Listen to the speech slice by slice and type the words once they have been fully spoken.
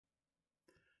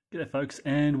G'day folks,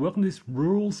 and welcome to this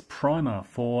rules primer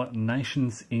for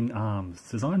Nations in Arms,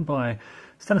 designed by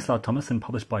Stanislaw and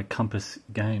published by Compass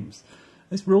Games.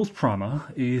 This rules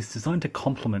primer is designed to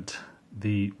complement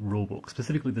the rulebook,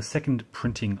 specifically the second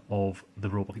printing of the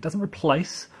rulebook. It doesn't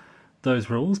replace those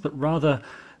rules, but rather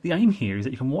the aim here is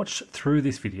that you can watch through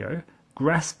this video,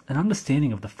 grasp an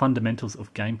understanding of the fundamentals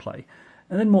of gameplay,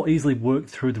 and then more easily work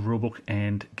through the rulebook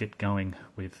and get going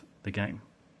with the game.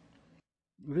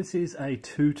 This is a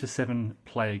 2 to 7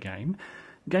 player game.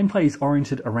 Gameplay is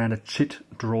oriented around a chit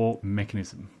draw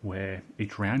mechanism, where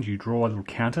each round you draw a little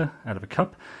counter out of a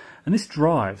cup, and this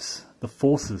drives the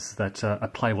forces that a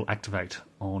player will activate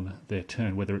on their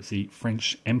turn, whether it's the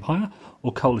French Empire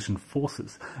or coalition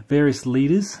forces. Various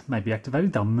leaders may be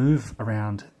activated. They'll move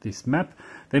around this map.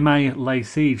 They may lay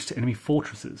siege to enemy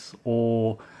fortresses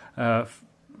or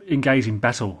engage in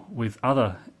battle with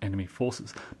other enemy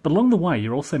forces. But along the way,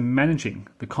 you're also managing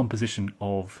the composition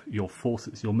of your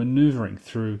forces. You're maneuvering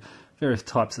through various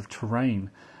types of terrain.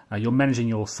 You're managing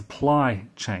your supply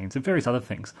chains and various other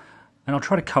things. And I'll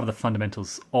try to cover the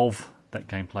fundamentals of that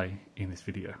gameplay in this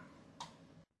video.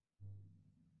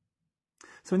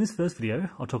 So in this first video,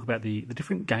 I'll talk about the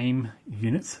different game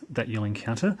units that you'll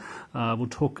encounter. We'll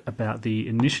talk about the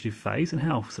initiative phase and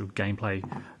how sort of gameplay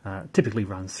typically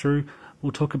runs through.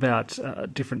 We'll talk about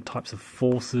different types of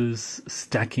forces,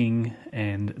 stacking,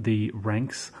 and the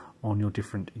ranks on your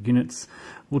different units.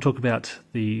 We'll talk about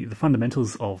the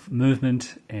fundamentals of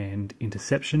movement and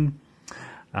interception.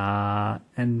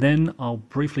 And then I'll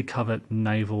briefly cover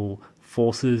naval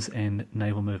forces and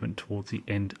naval movement towards the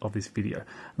end of this video.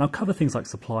 And I'll cover things like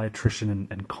supply attrition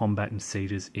and combat and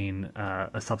sieges in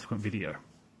a subsequent video.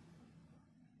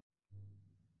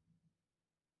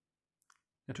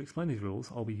 Now, to explain these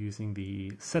rules, I'll be using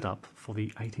the setup for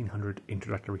the 1800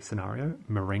 introductory scenario,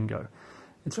 Marengo.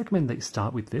 It's recommended that you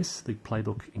start with this. The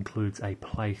playbook includes a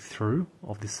playthrough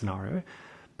of this scenario,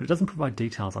 but it doesn't provide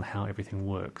details on how everything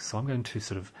works. So I'm going to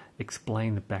sort of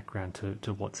explain the background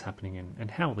to what's happening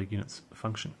and how the units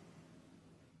function.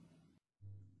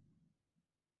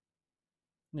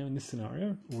 Now in this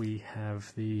scenario, we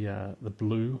have the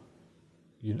blue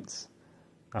units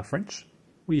are French.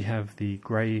 We have the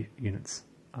grey units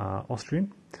are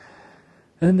Austrian.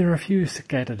 And then there are a few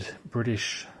scattered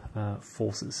British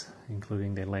forces,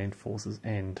 including their land forces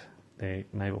and their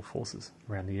naval forces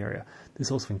around the area. This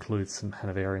also includes some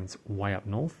Hanoverians way up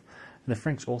north, and the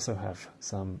French also have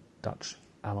some Dutch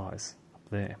allies up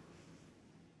there.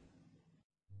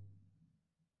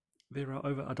 There are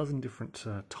over a dozen different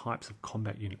types of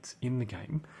combat units in the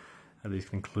game. These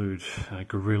can include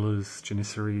guerrillas,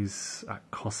 janissaries,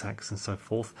 Cossacks, and so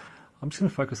forth. I'm just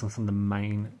going to focus on some of the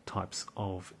main types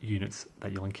of units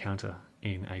that you'll encounter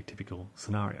in a typical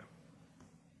scenario.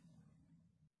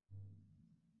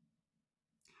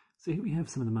 So here we have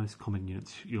some of the most common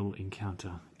units you'll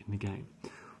encounter in the game.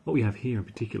 What we have here in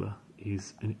particular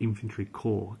is an infantry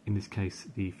corps, in this case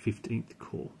the 15th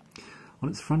Corps. On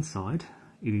its front side,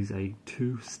 it is a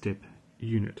 2-step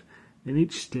unit, and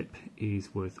each step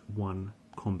is worth 1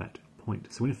 combat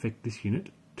point. So in effect, this unit,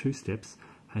 2 steps,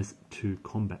 has 2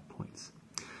 combat points.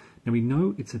 Now we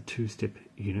know it's a 2-step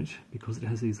unit because it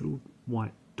has these little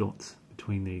white dots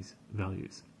between these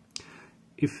values.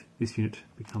 If this unit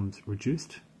becomes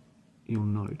reduced, you'll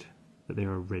note that there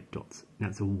are red dots. Now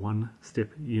it's a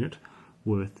 1-step unit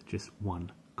worth just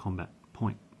 1 combat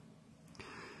point.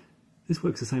 This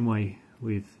works the same way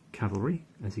with cavalry,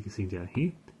 as you can see down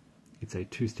here. It's a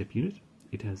 2-step unit.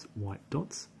 It has white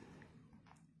dots.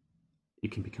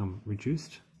 It can become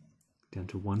reduced down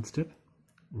to 1 step,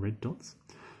 red dots.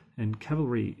 And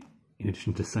cavalry, in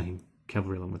addition to saying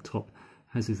cavalry along the top,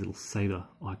 has these little saber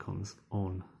icons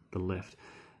on the left.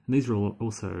 And these are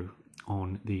also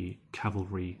on the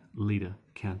cavalry leader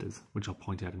counters, which I'll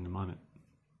point out in a moment.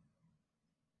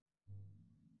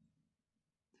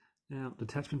 Now,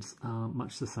 detachments are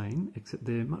much the same, except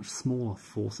they're much smaller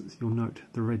forces. You'll note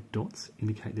the red dots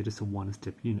indicate they're just a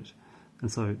 1-step unit,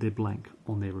 and so they're blank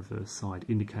on their reverse side,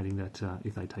 indicating that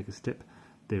if they take a step,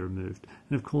 they're removed.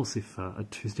 And of course, if a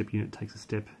 2-step unit takes a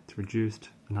step, it's reduced,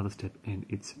 another step, and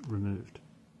it's removed.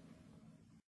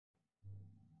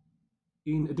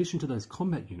 In addition to those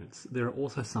combat units, there are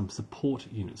also some support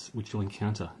units which you'll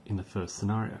encounter in the first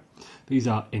scenario. These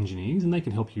are engineers, and they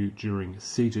can help you during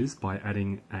sieges by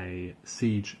adding a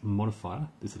siege modifier,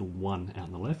 this little 1 out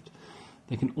on the left.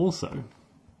 They can also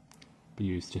be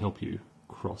used to help you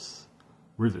cross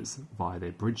rivers via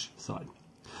their bridge side.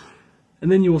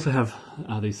 And then you also have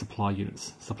these supply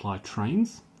units, supply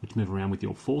trains, which move around with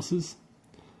your forces,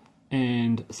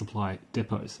 and supply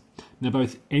depots. Now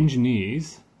both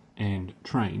engineers and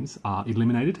trains are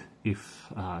eliminated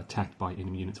if attacked by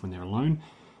enemy units when they're alone,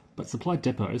 but supply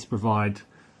depots provide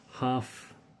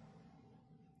half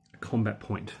a combat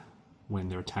point when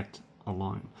they're attacked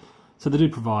alone. So they do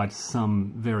provide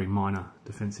some very minor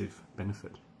defensive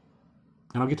benefit.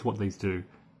 And I'll get to what these do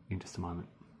in just a moment.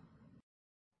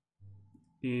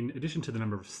 In addition to the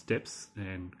number of steps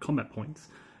and combat points,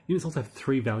 units also have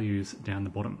 3 values down the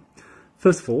bottom.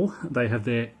 First of all, they have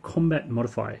their combat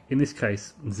modifier, in this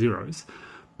case zeros,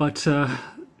 but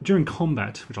during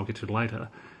combat, which I'll get to later,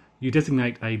 you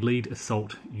designate a lead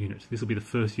assault unit. This will be the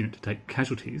first unit to take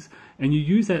casualties, and you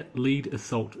use that lead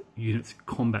assault unit's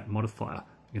combat modifier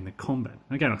in the combat.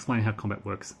 And again, I'll explain how combat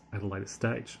works at a later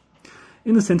stage.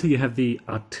 In the centre you have the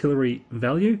artillery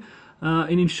value,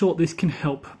 and in short this can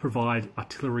help provide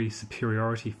artillery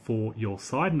superiority for your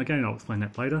side, and again I'll explain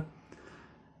that later.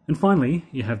 And finally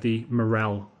you have the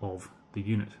morale of the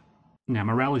unit. Now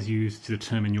morale is used to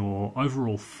determine your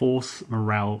overall force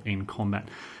morale in combat.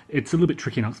 It's a little bit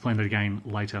tricky and I'll explain that again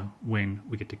later when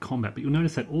we get to combat, but you'll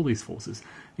notice that all these forces,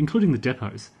 including the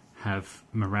depots, have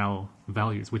morale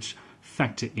values which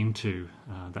factor into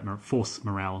that force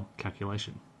morale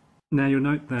calculation. Now you'll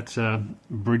note that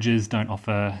bridges don't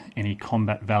offer any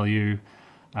combat value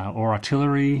or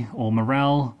artillery or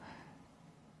morale.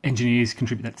 Engineers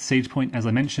contribute that siege point as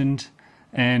I mentioned,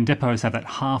 and depots have that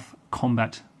half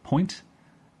combat point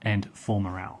and full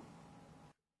morale.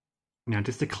 Now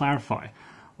just to clarify,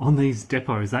 on these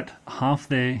depots that half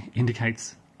there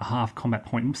indicates a half combat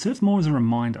point. It serves more as a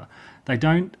reminder. They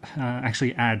don't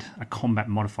actually add a combat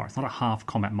modifier. It's not a half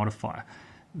combat modifier.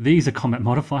 These are combat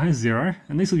modifiers, 0,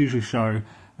 and these will usually show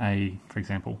a, for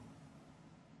example,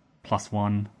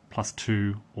 +1,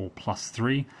 +2, or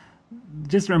 +3.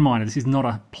 Just a reminder, this is not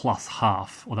a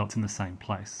 +half, although it's in the same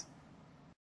place.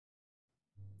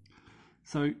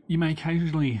 So you may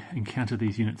occasionally encounter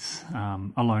these units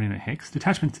alone in a hex.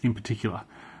 Detachments in particular,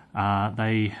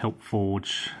 they help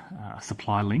forge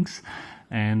supply links,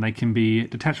 and they can be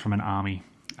detached from an army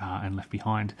and left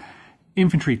behind.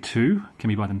 Infantry too can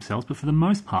be by themselves, but for the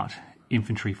most part,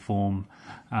 infantry form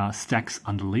stacks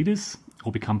under leaders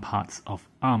or become parts of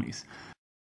armies.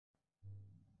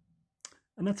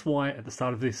 And that's why at the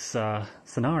start of this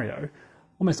scenario,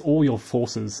 almost all your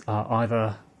forces are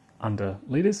either under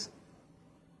leaders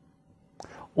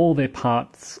or they're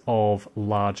parts of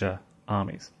larger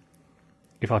armies.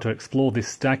 If I were to explore this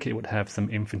stack, it would have some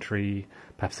infantry,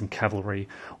 perhaps some cavalry,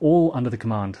 all under the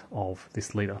command of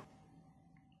this leader.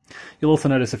 You'll also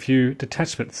notice a few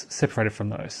detachments separated from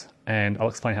those, and I'll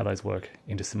explain how those work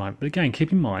in just a moment. But again,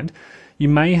 keep in mind, you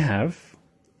may have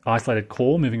isolated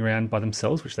corps moving around by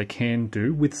themselves, which they can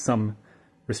do with some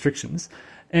restrictions,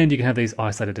 and you can have these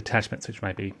isolated detachments, which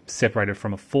may be separated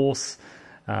from a force,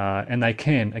 and they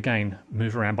can, again,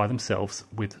 move around by themselves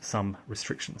with some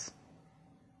restrictions.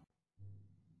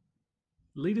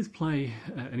 Leaders play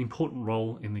an important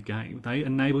role in the game. They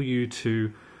enable you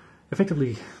to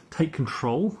effectively take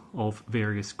control of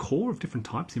various corps of different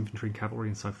types, infantry, cavalry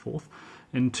and so forth,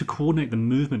 and to coordinate the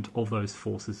movement of those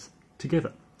forces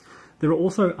together. There are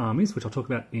also armies, which I'll talk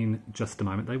about in just a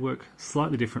moment. They work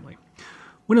slightly differently.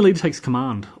 When a leader takes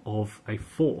command of a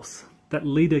force, that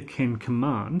leader can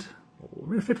command,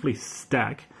 or effectively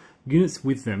stack, units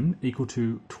with them equal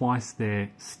to twice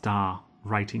their star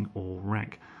rating or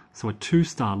rank. So a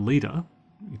 2-star leader,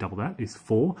 you double that, is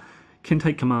 4, can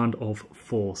take command of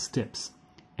 4 steps.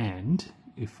 And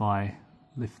if I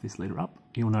lift this leader up,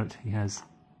 you'll note he has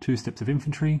 2 steps of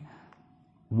infantry,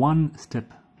 1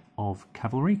 step of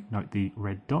cavalry, note the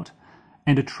red dot,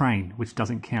 and a train, which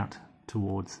doesn't count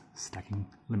towards stacking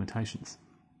limitations.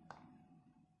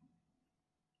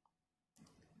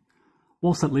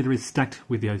 Whilst that leader is stacked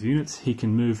with those units, he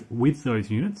can move with those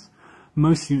units.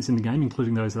 Most units in the game,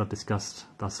 including those that I've discussed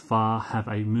thus far, have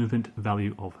a movement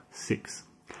value of 6.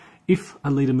 If a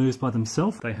leader moves by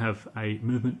themselves, they have a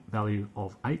movement value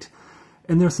of 8.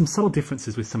 And there are some subtle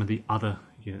differences with some of the other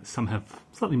units. Some have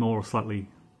slightly more or slightly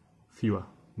fewer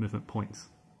movement points.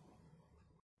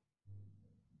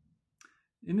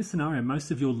 In this scenario, most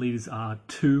of your leaders are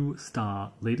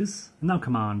 2-star leaders, and they'll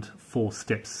command 4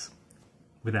 steps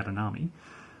without an army.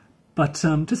 But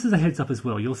just as a heads up as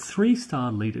well, your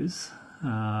 3-star leaders,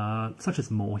 such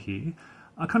as Moore here,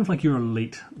 are kind of like your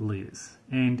elite leaders.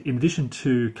 And in addition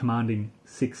to commanding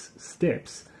 6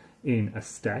 steps in a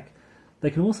stack, they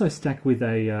can also stack with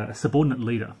a subordinate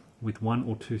leader with 1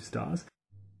 or 2 stars.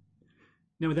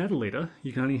 Now without a leader,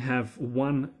 you can only have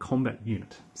 1 combat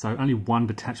unit. So only 1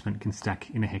 detachment can stack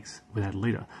in a hex without a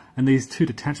leader. And these 2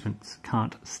 detachments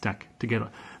can't stack together.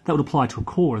 That would apply to a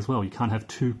corps as well. You can't have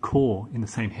 2 corps in the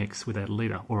same hex without a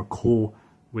leader, or a corps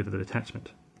with a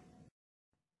detachment.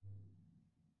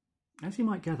 As you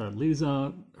might gather, leaders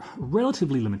are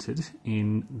relatively limited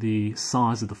in the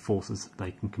size of the forces they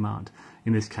can command.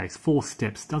 In this case, 4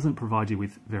 steps doesn't provide you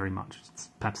with very much. It's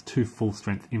perhaps 2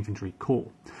 full-strength infantry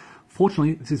corps.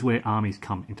 Fortunately, this is where armies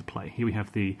come into play. Here we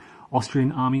have the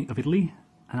Austrian army of Italy,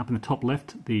 and up in the top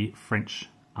left, the French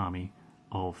army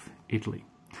of Italy.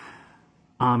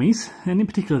 Armies, and in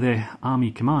particular their army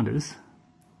commanders,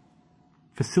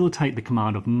 facilitate the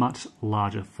command of much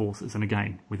larger forces. And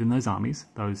again, within those armies,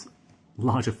 those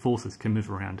larger forces can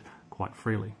move around quite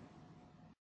freely.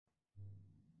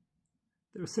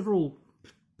 There are several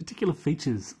particular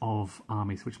features of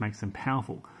armies which makes them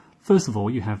powerful. First of all,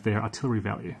 you have their artillery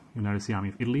value. You'll notice the army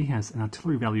of Italy has an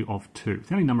artillery value of 2. It's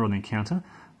the only number on the encounter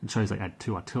that shows they add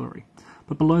 2 artillery.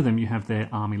 But below them you have their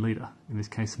army leader, in this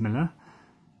case Miller.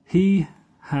 He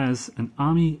has an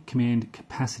army command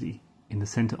capacity in the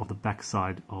centre of the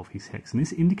backside of his hex, and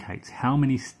this indicates how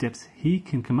many steps he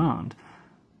can command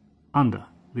under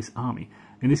this army.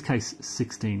 In this case,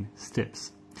 16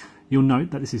 steps. You'll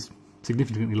note that this is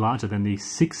significantly larger than the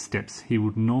 6 steps he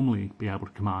would normally be able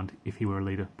to command if he were a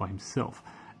leader by himself.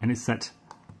 And it's that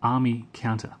army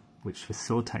counter which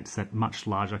facilitates that much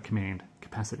larger command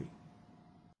capacity.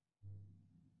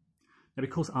 Now,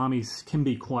 because armies can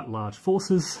be quite large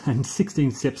forces and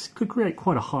 16 steps could create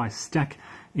quite a high stack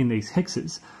in these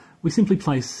hexes, we simply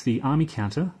place the army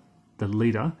counter, the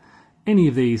leader, any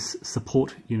of these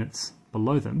support units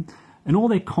below them, and all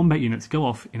their combat units go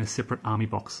off in a separate army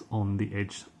box on the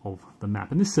edge of the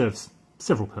map. And this serves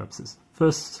several purposes.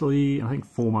 Firstly, I think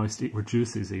foremost, it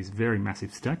reduces these very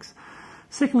massive stacks.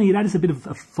 Secondly, it adds a bit of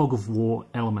a fog of war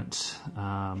element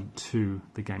to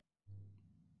the game.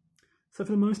 So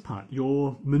for the most part,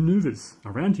 your manoeuvres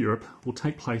around Europe will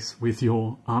take place with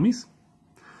your armies,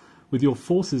 with your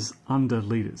forces under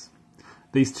leaders.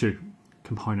 These two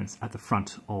components at the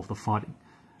front of the fighting.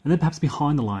 And then perhaps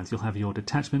behind the lines you'll have your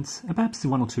detachments and perhaps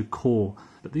 1 or 2 corps,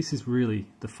 but this is really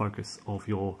the focus of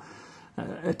your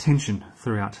attention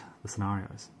throughout the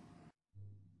scenarios.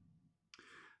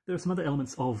 There are some other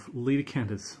elements of leader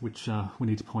counters which we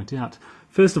need to point out.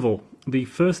 First of all, the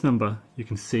first number you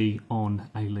can see on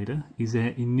a leader is their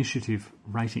initiative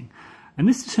rating, and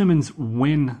this determines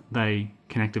when they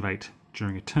can activate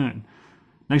during a turn.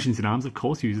 Nations in Arms, of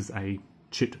course, uses a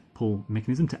chit pull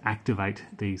mechanism to activate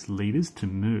these leaders to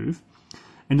move,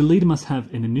 and the leader must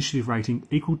have an initiative rating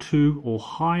equal to or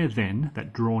higher than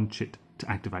that drawn chit to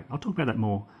activate. I'll talk about that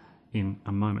more in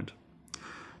a moment.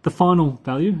 The final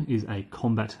value is a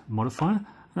combat modifier,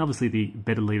 and obviously the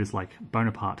better leaders like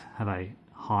Bonaparte have a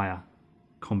higher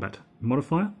combat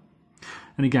modifier.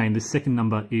 And again, the second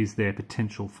number is their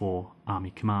potential for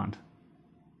army command.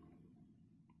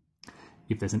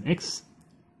 If there's an X,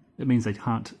 it means they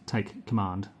can't take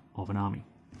command of an army.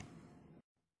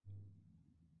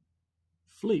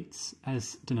 Fleets,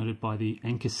 as denoted by the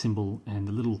anchor symbol and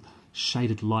the little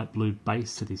shaded light blue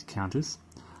base to these counters,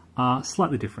 are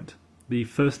slightly different. The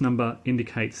first number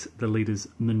indicates the leader's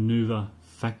manoeuvre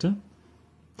factor.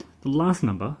 The last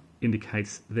number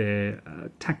indicates their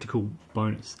tactical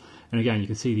bonus. And again, you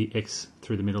can see the X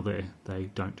through the middle there. They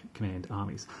don't command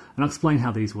armies. And I'll explain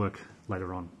how these work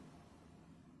later on.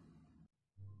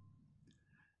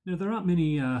 Now, there aren't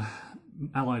many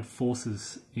allied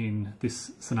forces in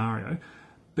this scenario,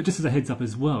 but just as a heads up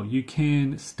as well, you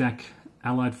can stack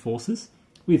allied forces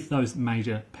with those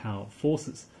major power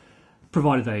forces,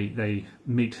 provided they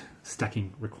meet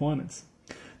stacking requirements.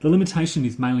 The limitation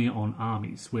is mainly on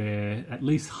armies, where at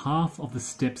least half of the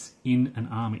steps in an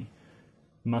army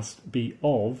must be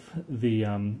of the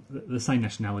same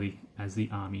nationality as the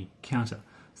army counter.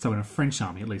 So in a French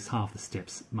army, at least half the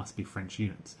steps must be French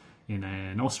units. In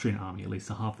an Austrian army, at least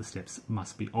half the steps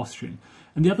must be Austrian.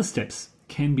 And the other steps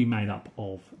can be made up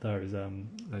of those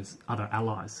other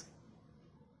allies.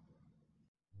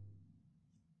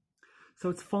 So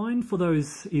it's fine for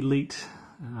those elite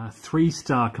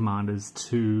 3-star commanders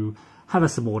to have a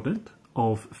subordinate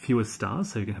of fewer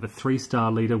stars. So you can have a 3-star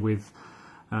leader with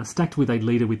stacked with a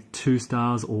leader with 2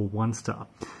 stars or 1 star.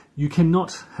 You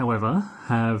cannot, however,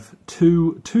 have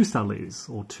 2 2-star leaders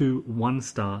or 2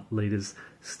 1-star leaders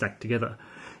stacked together.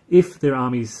 If their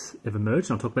armies ever merge,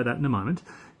 and I'll talk about that in a moment,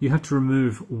 you have to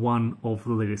remove one of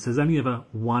the leaders. So there's only ever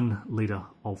one leader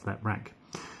of that rank.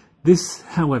 This,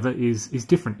 however, is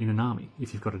different in an army.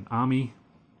 If you've got an army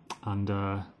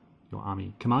under your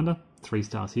army commander, 3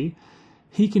 stars here,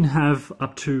 he can have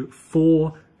up to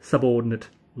 4 subordinate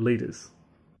leaders.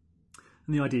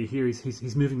 And the idea here is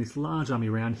he's moving this large army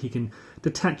around. He can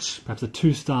detach perhaps a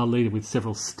 2-star leader with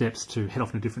several steps to head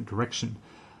off in a different direction,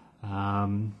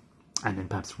 and then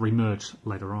perhaps remerge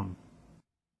later on.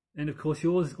 And of course,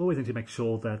 you always need to make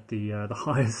sure that the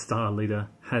highest star leader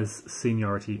has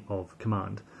seniority of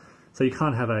command. So you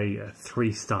can't have a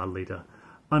 3-star leader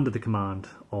under the command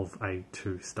of a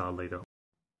 2-star leader.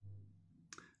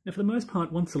 Now, for the most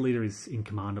part, once the leader is in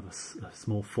command of a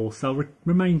small force, they'll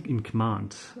remain in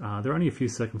command. There are only a few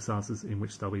circumstances in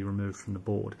which they'll be removed from the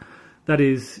board. That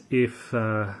is, if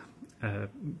a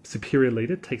superior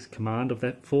leader takes command of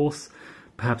that force,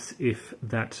 perhaps if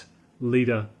that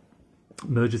leader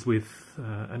merges with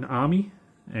an army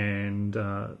and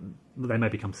they may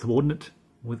become subordinate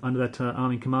under that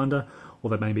army commander, or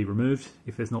they may be removed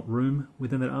if there's not room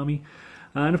within that army.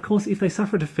 And of course, if they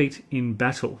suffer a defeat in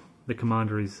battle, the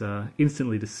commander is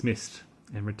instantly dismissed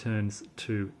and returns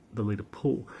to the leader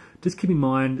pool. Just keep in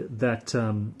mind that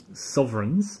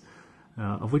sovereigns,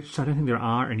 of which I don't think there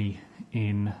are any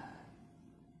in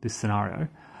this scenario,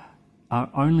 are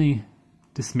only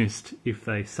dismissed if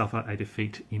they suffer a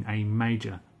defeat in a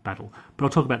major battle. But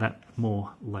I'll talk about that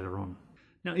more later on.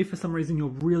 Now, if for some reason you're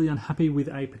really unhappy with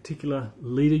a particular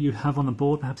leader you have on the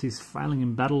board, perhaps he's failing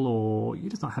in battle or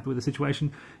you're just not happy with the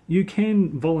situation, you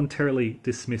can voluntarily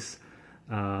dismiss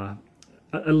a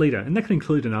leader, and that can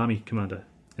include an army commander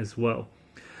as well.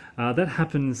 That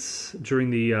happens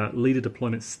during the leader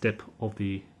deployment step of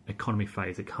the economy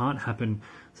phase. It can't happen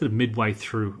sort of midway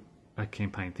through a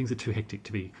campaign. Things are too hectic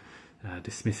to be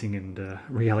dismissing and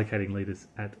reallocating leaders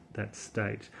at that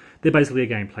stage. They're basically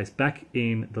again placed back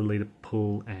in the leader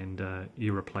pool and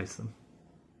you replace them.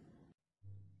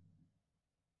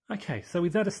 Okay, so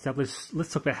with that established,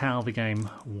 let's talk about how the game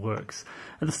works.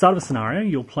 At the start of a scenario,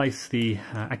 you'll place the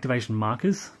activation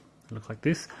markers, they look like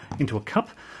this, into a cup.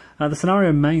 The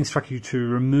scenario may instruct you to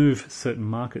remove certain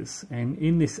markers, and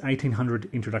in this 1800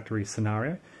 introductory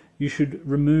scenario, you should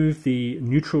remove the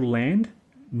neutral land,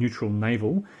 neutral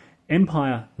naval,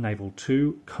 Empire Naval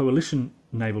 2, Coalition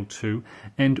Naval 2,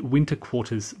 and Winter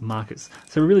Quarters markers.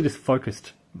 So we're really just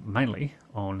focused mainly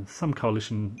on some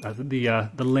coalition,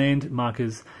 the land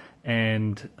markers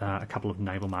and a couple of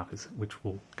naval markers, which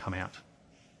will come out.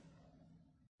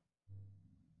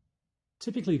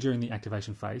 Typically during the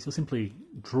activation phase, you'll simply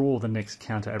draw the next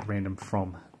counter at random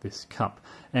from this cup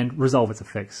and resolve its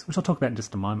effects, which I'll talk about in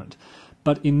just a moment.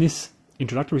 But in this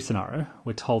introductory scenario,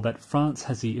 we're told that France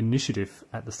has the initiative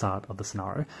at the start of the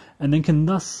scenario and then can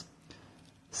thus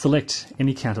select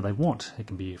any counter they want. It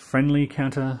can be a friendly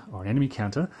counter or an enemy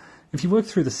counter. If you work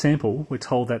through the sample, we're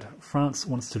told that France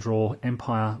wants to draw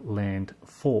Empire Land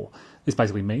 4. This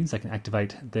basically means they can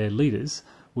activate their leaders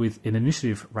with an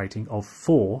initiative rating of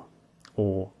 4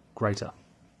 or greater.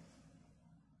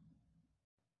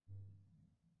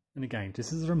 And again,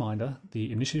 just as a reminder,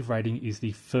 the initiative rating is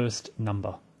the first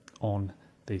number on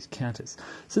these counters.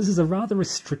 So this is a rather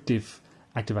restrictive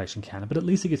activation counter, but at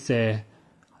least it gets their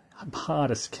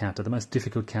hardest counter, the most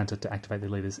difficult counter to activate their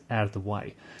leaders, out of the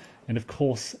way. And of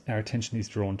course, our attention is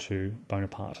drawn to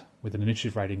Bonaparte with an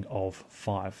initiative rating of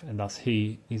 5, and thus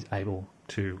he is able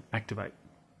to activate.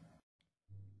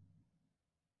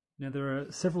 Now, there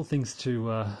are several things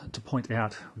to point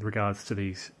out with regards to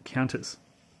these counters.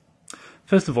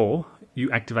 First of all, you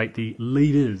activate the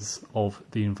leaders of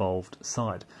the involved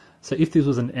side. So if this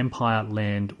was an Empire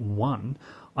Land 1,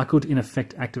 I could in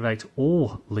effect activate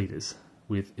all leaders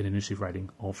with an initiative rating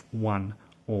of 1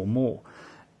 or more.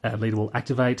 A leader will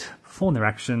activate, perform their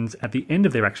actions. At the end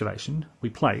of their activation, we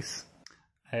place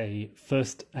a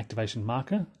first activation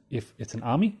marker if it's an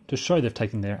army to show they've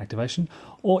taken their activation,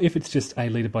 or if it's just a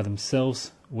leader by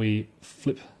themselves, we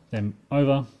flip them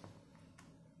over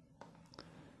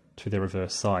to their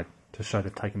reverse side to show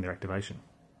they've taken their activation.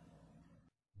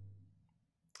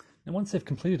 Now, once they've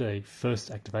completed a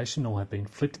first activation or have been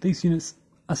flipped, these units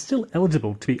are still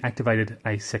eligible to be activated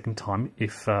a second time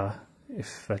if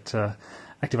that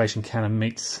activation counter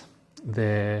meets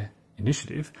their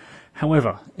initiative.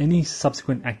 However, any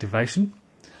subsequent activation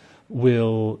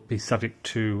will be subject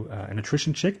to an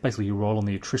attrition check. Basically, you roll on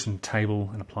the attrition table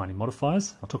and apply any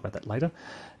modifiers. I'll talk about that later.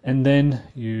 And then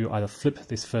you either flip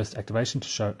this first activation to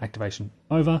show activation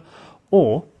over,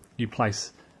 or you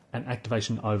place an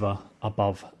activation over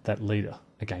above that leader,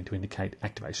 again to indicate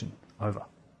activation over.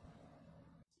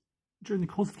 During the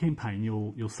course of the campaign,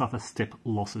 you'll suffer step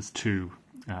losses to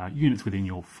units within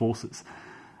your forces.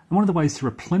 And one of the ways to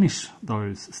replenish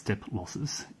those step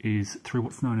losses is through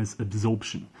what's known as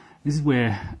absorption. This is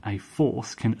where a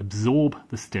force can absorb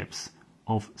the steps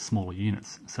of smaller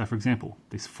units. So for example,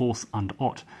 this force under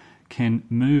Ott can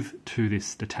move to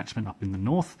this detachment up in the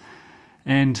north,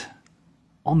 and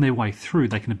on their way through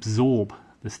they can absorb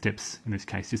the steps, in this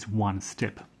case just one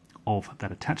step of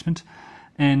that attachment,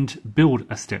 and build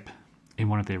a step in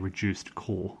one of their reduced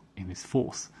corps in this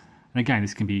force. And again,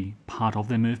 this can be part of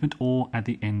their movement or at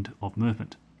the end of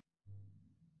movement.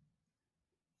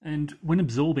 And when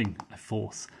absorbing a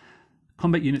force,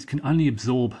 combat units can only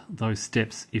absorb those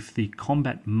steps if the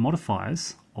combat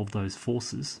modifiers of those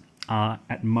forces are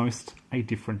at most a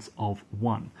difference of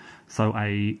 1. So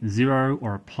a 0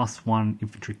 or a +1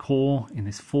 infantry corps in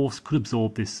this force could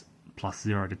absorb this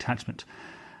 +0 detachment.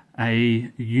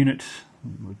 A unit,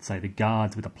 let's say the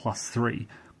guards with a +3,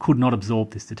 could not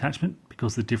absorb this detachment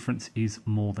because the difference is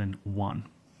more than 1.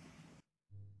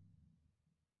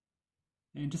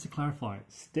 And just to clarify,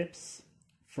 steps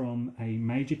from a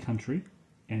major country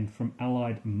and from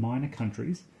allied minor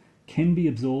countries can be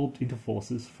absorbed into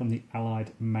forces from the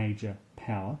allied major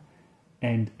power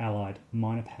and allied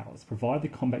minor powers, provided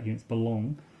the combat units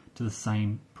belong to the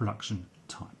same production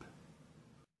type.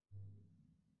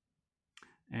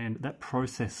 And that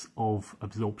process of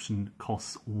absorption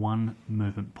costs 1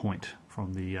 movement point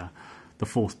from the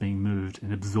force being moved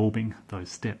and absorbing those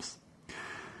steps.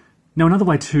 Now, another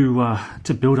way to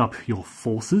build up your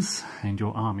forces and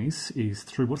your armies is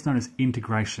through what's known as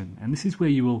integration. And this is where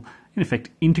you will, in effect,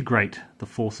 integrate the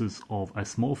forces of a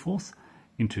small force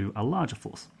into a larger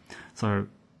force. So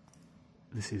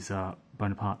this is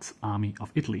Bonaparte's army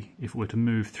of Italy. If it were to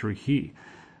move through here,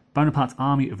 Bonaparte's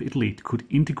army of Italy could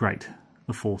integrate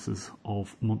the forces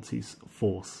of Monty's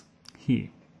force here.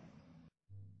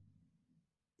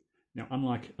 Now,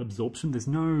 unlike absorption, there's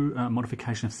no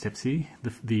modification of steps here.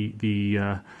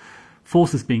 The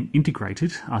forces being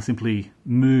integrated are simply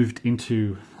moved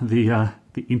into the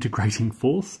integrating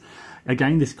force.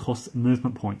 Again, this costs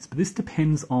movement points, but this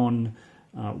depends on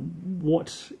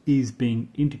what is being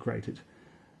integrated.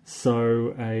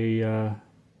 So a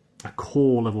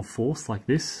core level force like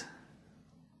this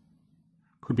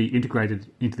could be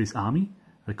integrated into this army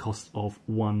at a cost of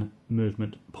 1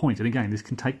 movement point. And again, this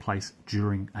can take place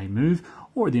during a move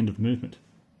or at the end of movement.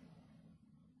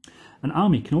 An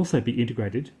army can also be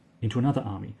integrated into another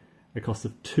army at a cost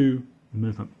of 2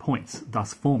 movement points,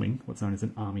 thus forming what's known as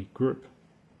an army group.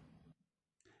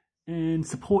 And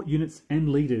support units and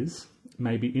leaders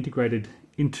may be integrated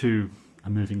into a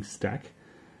moving stack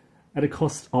at a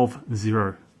cost of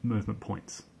 0 movement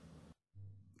points.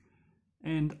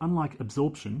 And unlike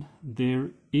absorption, there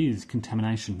is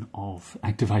contamination of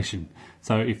activation.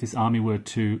 So if this army were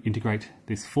to integrate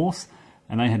this force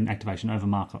and they had an activation over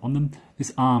marker on them,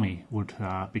 this army would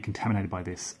be contaminated by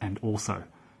this and also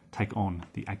take on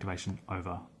the activation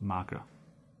over marker.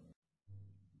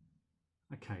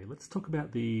 Okay, let's talk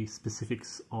about the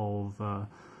specifics of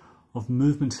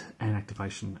movement and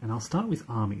activation, and I'll start with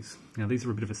armies. Now, these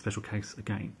are a bit of a special case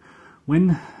again.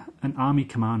 When an army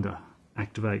commander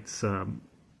activates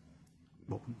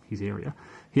his area,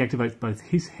 he activates both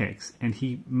his hex and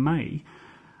he may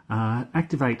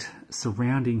activate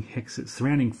surrounding hexes,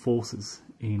 surrounding forces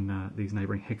in these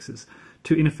neighbouring hexes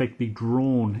to in effect be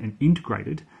drawn and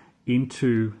integrated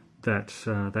into that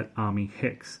army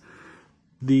hex.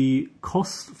 The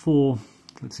cost for,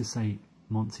 let's just say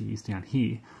Monty is down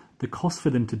here, the cost for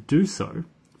them to do so,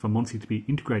 for Monty to be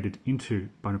integrated into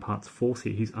Bonaparte's force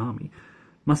here, his army,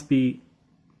 must be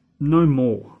no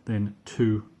more than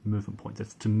 2 movement points.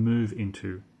 That's to move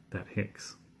into that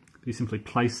hex. You simply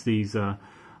place these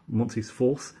Monty's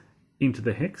force into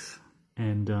the hex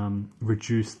and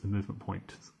reduce the movement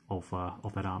points of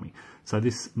that army. So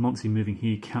this Monty moving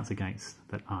here counts against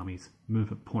that army's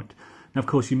movement point. Now, of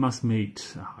course, you must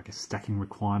meet, I guess, stacking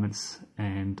requirements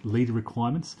and leader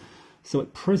requirements. So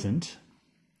at present,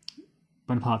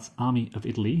 Bonaparte's army of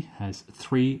Italy has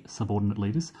 3 subordinate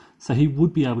leaders, so he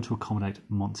would be able to accommodate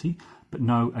Monty, but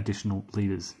no additional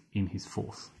leaders in his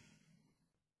force.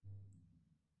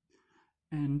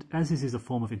 And as this is a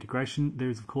form of integration, there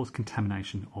is of course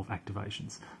contamination of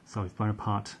activations. So if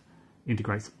Bonaparte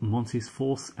integrates Monty's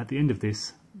force, at the end of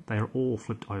this, they are all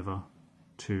flipped over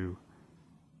to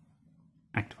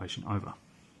activation over.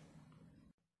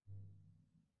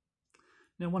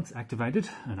 Now, once activated,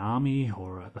 an army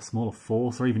or a smaller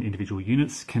force or even individual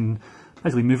units can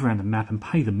basically move around the map and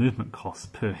pay the movement costs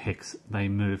per hex they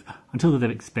move until they've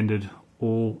expended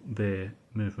all their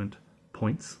movement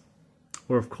points.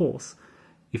 Or of course,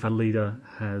 if a leader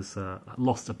has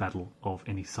lost a battle of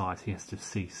any size, he has to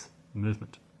cease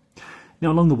movement.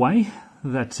 Now, along the way,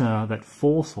 that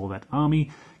force or that army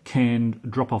can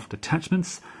drop off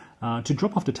detachments. To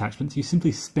drop off detachments, you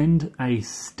simply spend a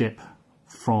step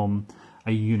from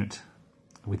a unit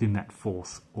within that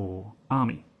force or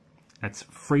army. It's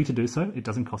free to do so. It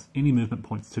doesn't cost any movement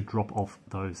points to drop off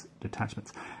those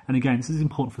detachments. And again, this is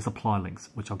important for supply links,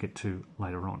 which I'll get to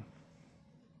later on.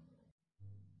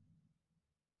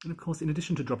 And of course, in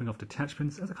addition to dropping off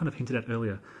detachments, as I kind of hinted at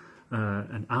earlier,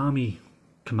 an army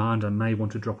commander may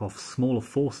want to drop off smaller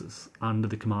forces under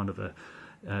the command of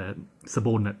a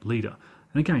subordinate leader.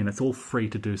 And again, that's all free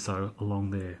to do so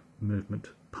along their movement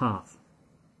path.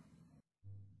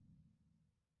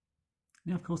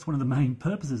 Now, of course, one of the main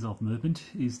purposes of movement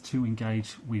is to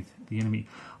engage with the enemy.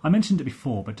 I mentioned it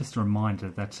before, but just a reminder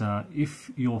that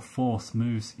if your force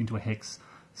moves into a hex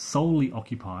solely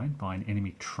occupied by an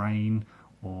enemy train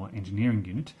or engineering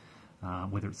unit,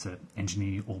 whether it's an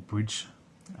engineer or bridge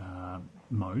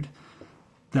mode,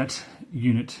 that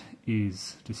unit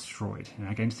is destroyed. And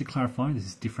again, just to clarify, this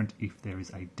is different if there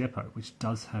is a depot, which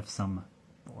does have some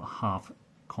half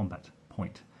combat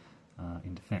point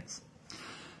in defence.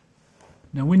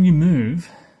 Now, when you move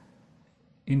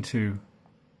into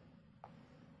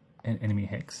an enemy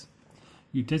hex,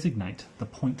 you designate the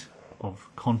point of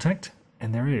contact,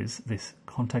 and there is this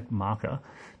contact marker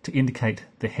to indicate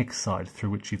the hex side through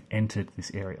which you've entered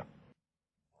this area.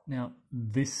 Now,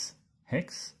 this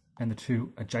hex and the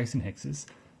two adjacent hexes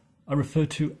are referred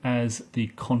to as the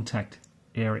contact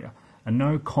area, and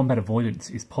no combat avoidance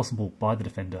is possible by the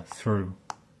defender through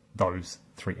those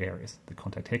three areas, the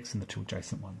contact hex and the two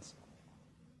adjacent ones.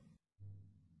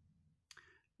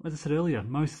 As I said earlier,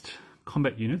 most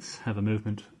combat units have a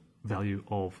movement value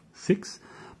of 6,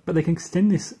 but they can extend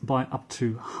this by up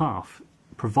to half,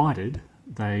 provided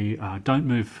they don't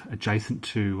move adjacent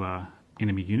to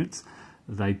enemy units,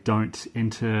 they don't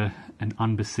enter an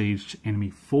unbesieged enemy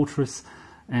fortress,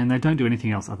 and they don't do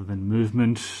anything else other than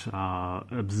movement,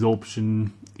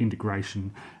 absorption,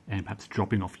 integration, and perhaps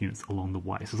dropping off units along the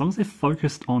way. So as long as they're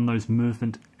focused on those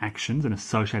movement actions and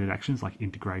associated actions like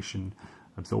integration,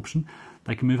 absorption,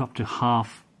 they can move up to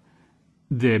half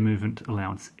their movement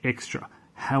allowance extra.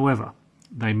 However,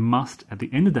 they must, at the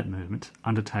end of that movement,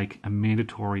 undertake a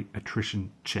mandatory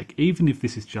attrition check, even if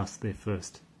this is just their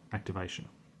first activation.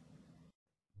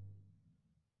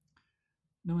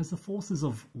 Now, as the forces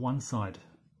of one side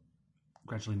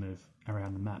gradually move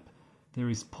around the map, there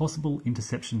is possible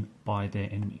interception by their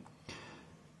enemy.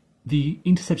 The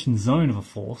interception zone of a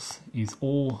force is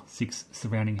all 6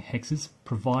 surrounding hexes,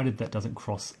 provided that doesn't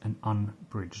cross an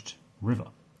unbridged river.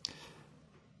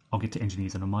 I'll get to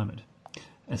engineers in a moment.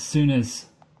 As soon as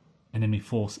an enemy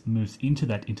force moves into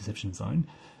that interception zone,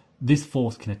 this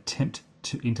force can attempt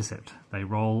to intercept. They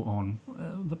roll on,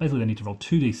 basically they need to roll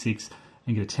 2d6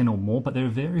 and get a 10 or more, but there are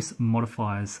various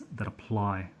modifiers that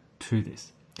apply to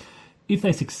this. If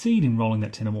they succeed in rolling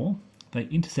that 10 or more, they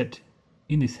intercept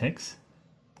in this hex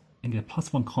and get a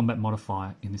 +1 combat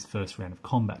modifier in this first round of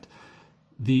combat.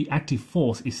 The active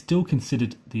force is still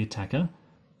considered the attacker,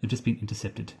 they've just been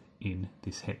intercepted in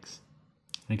this hex.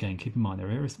 And again, keep in mind there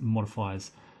are various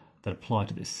modifiers that apply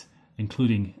to this,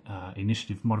 including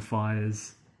initiative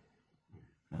modifiers,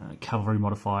 cavalry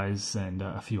modifiers, and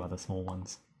a few other small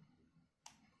ones.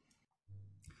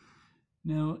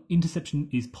 Now, interception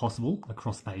is possible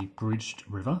across a bridged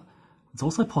river. It's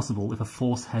also possible if a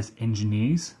force has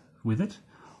engineers with it,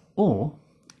 or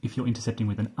if you're intercepting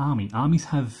with an army. Armies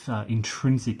have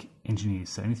intrinsic engineers,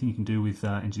 so anything you can do with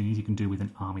engineers you can do with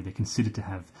an army. They're considered to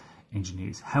have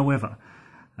engineers. However,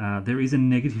 there is a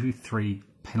 -3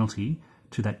 penalty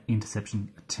to that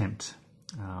interception attempt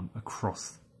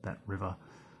across that river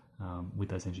with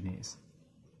those engineers.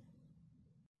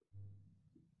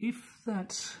 If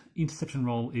that interception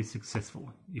roll is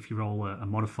successful, if you roll a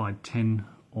modified 10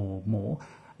 or more,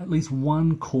 at least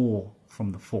one corps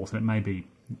from the force, and it may be,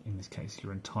 in this case,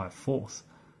 your entire force,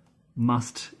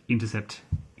 must intercept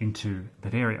into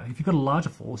that area. If you've got a larger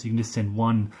force, you can just send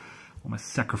one almost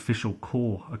sacrificial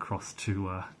corps across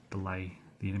to delay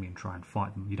the enemy and try and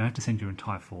fight them. You don't have to send your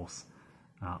entire force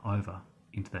over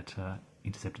into that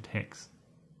intercepted hex.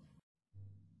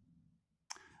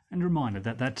 And a reminder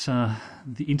that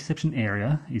the interception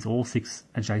area is all 6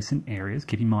 adjacent areas.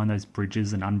 Keep in mind those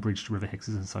bridges and unbridged river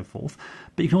hexes and so forth.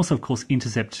 But you can also, of course,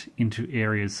 intercept into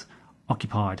areas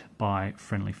occupied by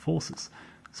friendly forces.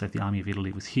 So if the army of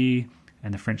Italy was here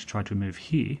and the French tried to move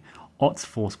here, Ott's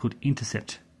force could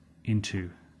intercept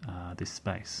into this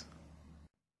space.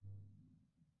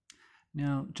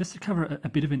 Now, just to cover a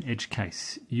bit of an edge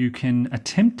case, you can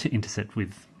attempt to intercept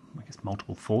with, I guess,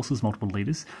 multiple forces, multiple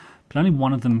leaders, but only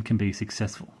one of them can be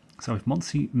successful. So if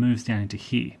Monsi moves down into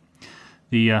here,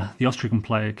 the Austrian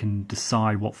player can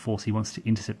decide what force he wants to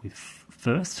intercept with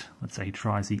first. Let's say he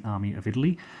tries the army of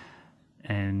Italy,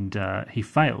 and he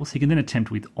fails. He can then attempt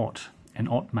with Ott, and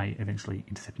Ott may eventually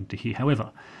intercept into here.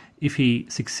 However, if he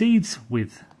succeeds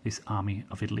with this army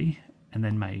of Italy, and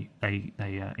then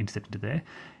they intercept into there,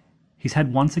 he's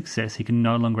had one success. He can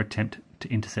no longer attempt to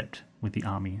intercept with the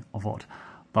army of Ott.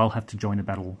 They'll have to join the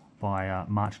battle by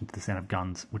marching to the sound of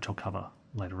guns, which I'll cover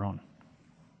later on.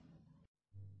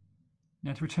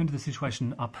 Now to return to the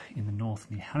situation up in the north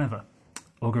near Hanover.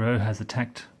 Augereau has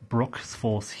attacked Brock's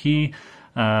force here.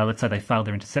 Let's say they failed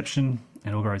their interception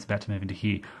and Augereau is about to move into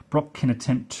here. Brock can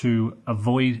attempt to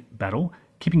avoid battle,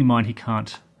 keeping in mind he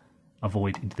can't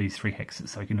avoid into these 3 hexes.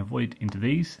 So he can avoid into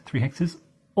these 3 hexes,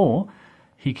 or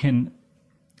he can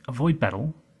avoid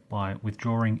battle by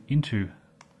withdrawing into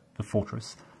the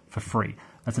fortress for free.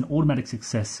 That's an automatic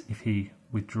success if he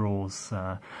withdraws,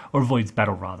 or avoids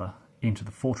battle rather, into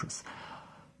the fortress.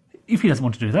 If he doesn't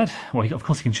want to do that, well, of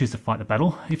course he can choose to fight the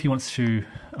battle. If he wants to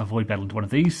avoid battle into one of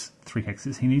these 3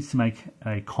 hexes, he needs to make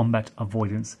a combat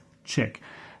avoidance check.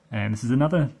 And this is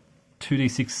another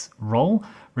 2d6 roll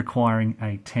requiring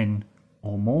a 10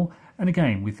 or more, and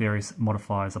again with various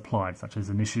modifiers applied, such as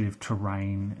initiative,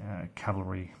 terrain,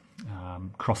 cavalry,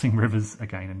 crossing rivers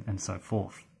again, and so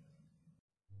forth.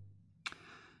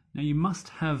 Now you must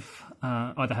have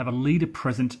either have a leader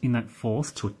present in that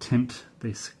force to attempt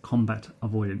this combat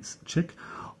avoidance check,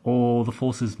 or the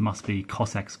forces must be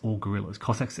Cossacks or guerrillas.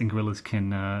 Cossacks and guerrillas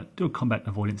can do a combat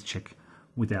avoidance check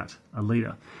without a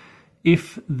leader.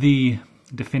 If the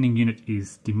defending unit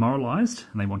is demoralized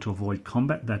and they want to avoid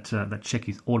combat, that check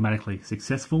is automatically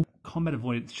successful. Combat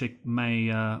avoidance check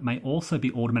may also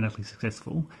be automatically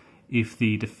successful if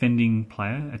the defending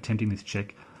player attempting this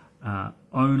check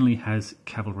only has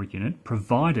cavalry unit,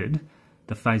 provided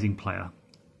the phasing player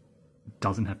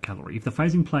doesn't have cavalry. If the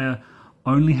phasing player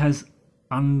only has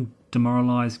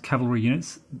undemoralized cavalry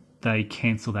units, they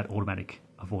cancel that automatic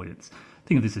avoidance.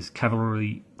 Think of this as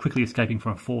cavalry quickly escaping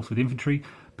from a force with infantry,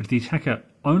 but if the attacker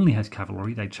only has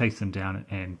cavalry, they chase them down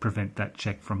and prevent that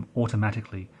check from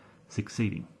automatically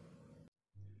succeeding.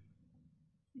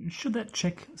 Should that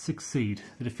check succeed,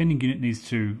 the defending unit needs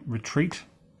to retreat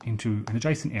into an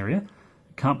adjacent area.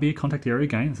 It can't be a contact area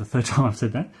again, it's the 3rd time I've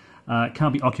said that. It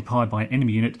can't be occupied by an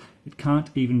enemy unit. It can't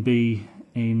even be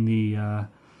in the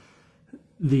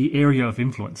area of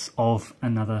influence of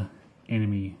another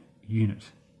enemy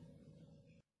unit.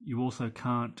 You also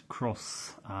can't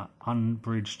cross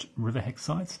unbridged river hex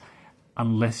sites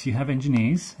unless you have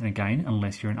engineers, and again,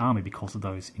 unless you're an army because of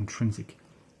those intrinsic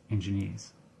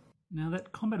engineers. Now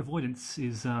that combat avoidance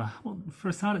is, well, for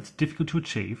a start it's difficult to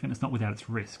achieve and it's not without its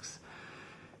risks.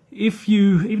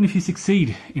 Even if you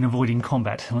succeed in avoiding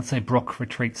combat, let's say Brock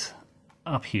retreats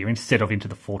up here instead of into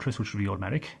the fortress, which would be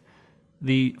automatic,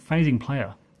 the phasing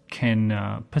player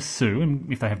can pursue,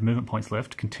 and if they have movement points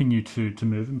left, continue to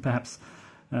move and perhaps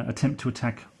attempt to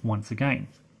attack once again.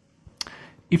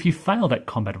 If you fail that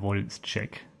combat avoidance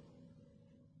check,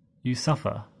 you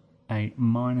suffer a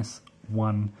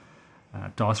 -1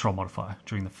 dice roll modifier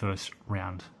during the first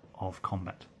round of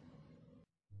combat.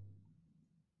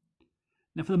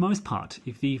 Now for the most part,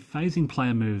 if the phasing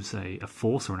player moves a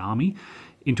force or an army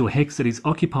into a hex that is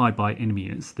occupied by enemy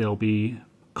units, there'll be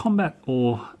combat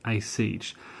or a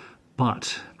siege.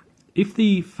 But if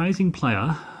the phasing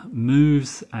player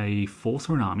moves a force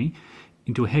or an army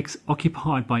into a hex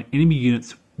occupied by enemy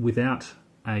units without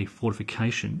a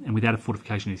fortification, and without a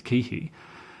fortification is key here,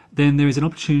 then there is an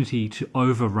opportunity to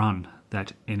overrun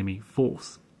that enemy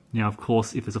force. Now, of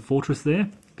course, if there's a fortress there,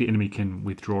 the enemy can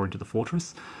withdraw into the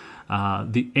fortress.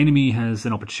 The enemy has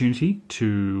an opportunity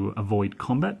to avoid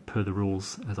combat per the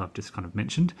rules as I've just kind of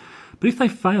mentioned. But if they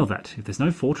fail that, if there's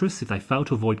no fortress, if they fail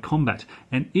to avoid combat,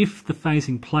 and if the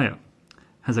phasing player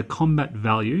has a combat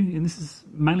value, and this is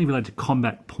mainly related to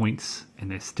combat points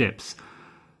and their steps,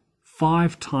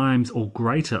 5 times or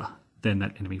greater than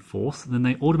that enemy force, then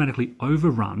they automatically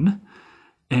overrun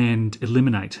and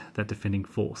eliminate that defending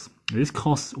force. This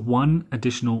costs 1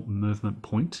 additional movement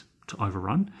point to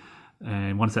overrun,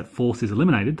 and once that force is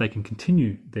eliminated, they can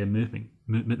continue their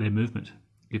movement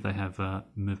if they have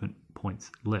movement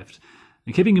points left.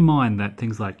 And keeping in mind that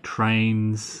things like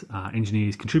trains,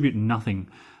 engineers contribute nothing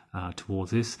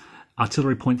towards this.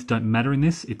 Artillery points don't matter in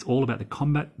this. It's all about the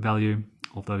combat value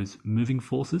of those moving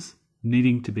forces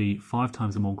needing to be 5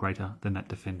 times or more greater than that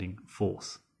defending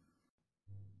force.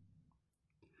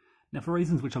 Now, for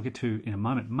reasons which I'll get to in a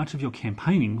moment, much of your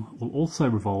campaigning will also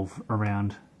revolve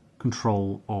around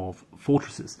control of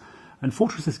fortresses. And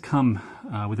fortresses come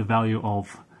with a value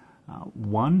of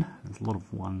 1, there's a lot of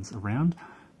 1s around,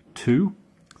 2,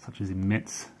 such as in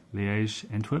Metz, Liège,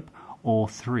 Antwerp, or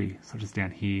 3, such as down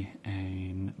here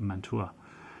in Mantua.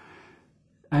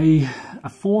 A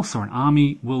force or an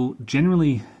army will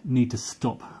generally need to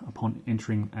stop upon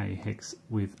entering a hex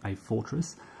with a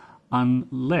fortress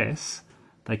unless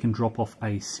they can drop off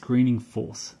a screening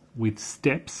force with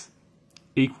steps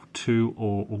equal to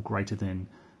or greater than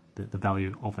the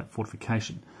value of that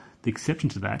fortification. The exception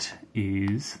to that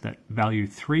is that value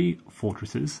 3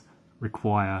 fortresses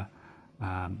require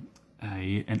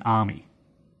an army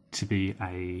to be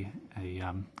a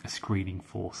screening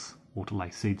force or to lay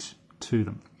siege to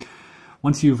them.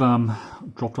 Once you've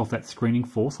dropped off that screening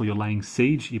force or you're laying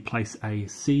siege, you place a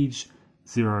siege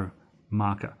 0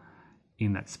 marker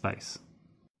in that space.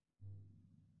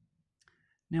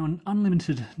 Now, an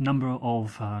unlimited number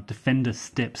of defender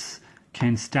steps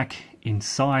can stack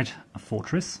inside a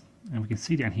fortress, and we can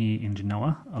see down here in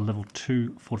Genoa, a level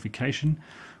 2 fortification,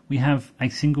 we have a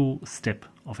single step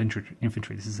of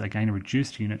infantry. This is again a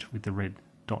reduced unit with the red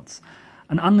dots.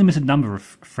 An unlimited number of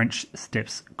French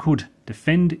steps could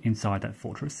defend inside that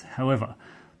fortress. However,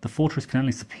 the fortress can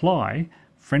only supply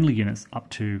friendly units up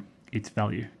to its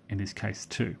value, in this case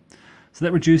 2. So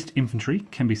that reduced infantry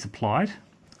can be supplied,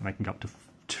 and they can go up to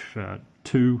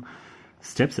 2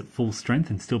 steps at full strength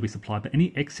and still be supplied, but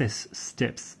any excess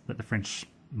steps that the French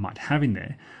might have in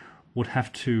there would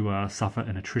have to suffer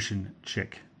an attrition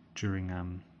check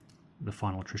during the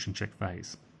final attrition check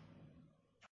phase.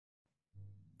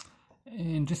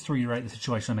 And just to reiterate the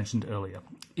situation I mentioned earlier,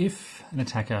 if an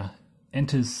attacker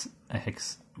enters a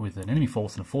hex with an enemy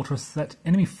force in a fortress, that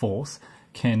enemy force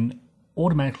can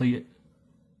automatically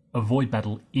avoid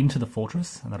battle into the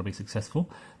fortress, and that'll be successful.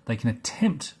 They can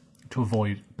attempt to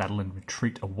avoid battle and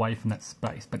retreat away from that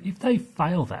space. But if they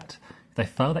fail that, if they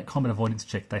fail that combat avoidance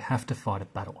check, they have to fight a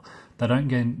battle. They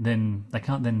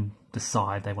can't then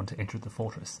decide they want to enter the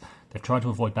fortress. They've tried to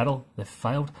avoid battle, they've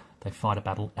failed, they fight a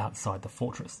battle outside the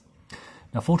fortress.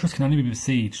 Now, fortress can only be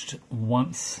besieged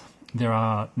once there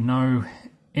are no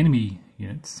enemy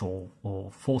units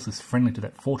or forces friendly to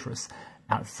that fortress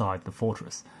outside the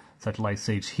fortress. So to lay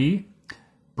siege here,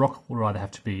 Brock will either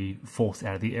have to be forced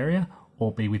out of the area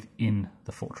or be within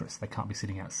the fortress. They can't be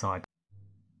sitting outside.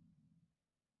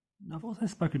 Now, I've also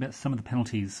spoken about some of the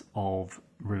penalties of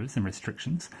rivers and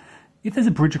restrictions. If there's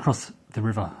a bridge across the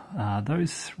river,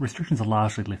 those restrictions are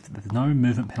largely lifted. There's no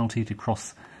movement penalty to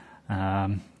cross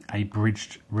a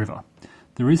bridged river.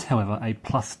 There is, however, a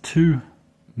 +2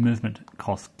 movement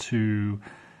cost to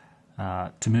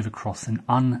move across an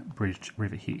unbridged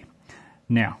river here.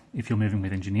 Now, if you're moving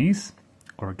with engineers,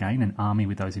 or again an army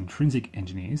with those intrinsic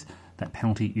engineers, that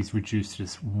penalty is reduced to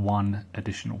just 1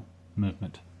 additional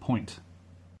movement point.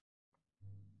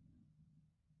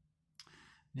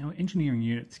 Now, engineering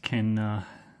units can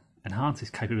enhance this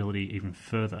capability even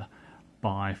further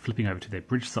by flipping over to their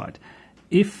bridge side.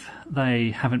 If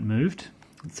they haven't moved,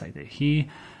 let's say they're here,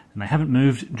 and they haven't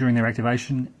moved during their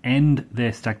activation, and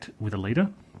they're stacked with a leader,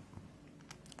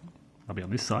 they'll be on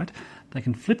this side, they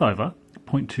can flip over,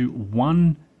 point to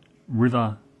 1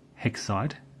 river hex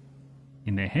side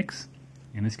in their hex.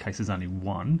 In this case, there's only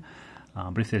 1,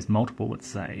 but if there's multiple, let's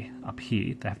say up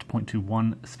here, they have to point to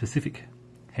 1 specific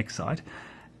hex side,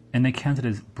 and they're counted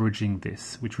as bridging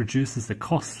this, which reduces the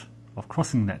cost of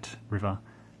crossing that river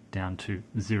down to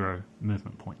 0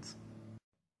 movement points.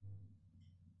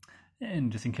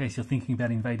 And just in case you're thinking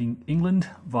about invading England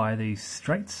via these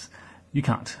straits, you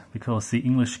can't, because the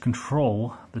English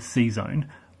control the sea zone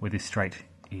where this strait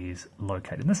is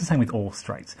located. And that's the same with all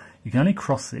straits. You can only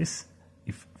cross this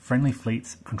if friendly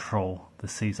fleets control the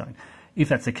sea zone. If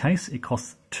that's the case, it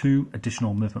costs 2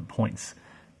 additional movement points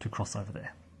to cross over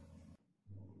there.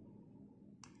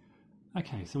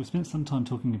 Okay, so we spent some time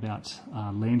talking about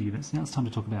land units. Now it's time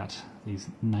to talk about these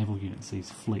naval units,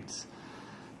 these fleets.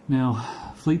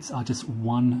 Now, fleets are just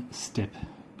 1-step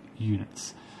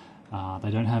units.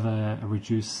 They don't have a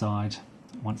reduced side.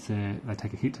 Once they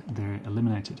take a hit, they're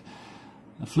eliminated.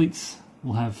 Fleets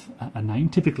will have a name,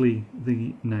 typically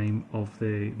the name of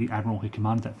the admiral who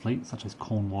commanded that fleet, such as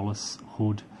Cornwallis,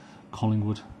 Hood,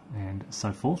 Collingwood, and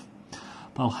so forth.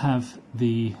 They'll have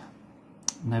the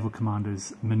naval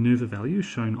commander's manoeuvre value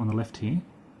shown on the left here.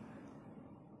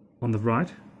 On the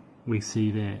right, we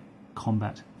see their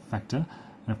combat factor,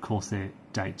 and of course their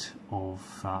date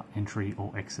of entry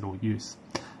or exit or use.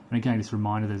 And again, just a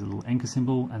reminder, there's a little anchor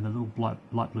symbol and the little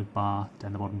light blue bar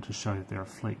down the bottom to show that they're a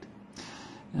fleet.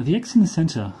 Now, the X in the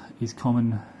centre is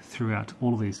common throughout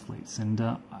all of these fleets, and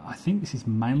I think this is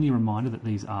mainly a reminder that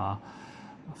these are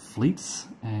fleets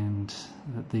and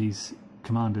that these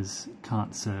commanders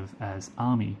can't serve as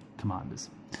army commanders.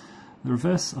 The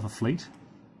reverse of a fleet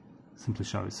simply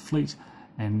shows fleet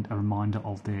and a reminder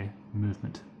of their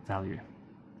movement value.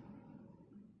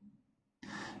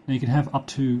 Now you can have up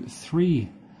to 3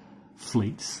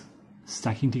 fleets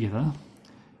stacking together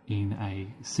in a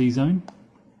sea zone,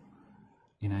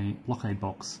 in a blockade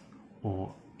box,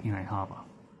 or in a harbour.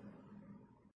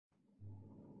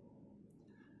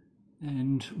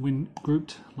 And when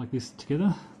grouped like this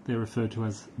together, they're referred to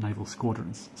as naval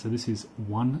squadrons. So this is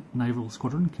one naval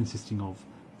squadron consisting of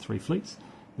 3 fleets.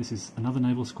 This is another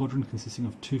naval squadron consisting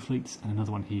of 2 fleets and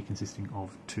another one here consisting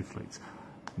of 2 fleets.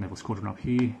 Naval squadron up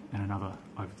here and another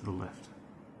over to the left.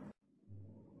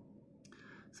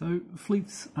 So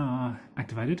fleets are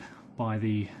activated by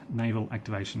the naval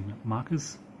activation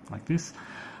markers like this.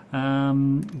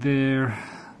 Once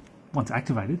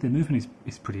activated, their movement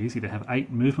is pretty easy. They have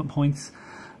 8 movement points.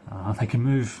 They can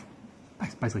move,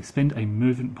 basically spend a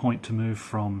movement point to move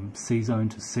from C zone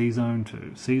to C zone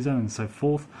to C zone and so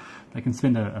forth. They can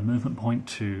spend a movement point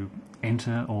to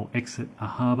enter or exit a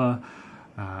harbour,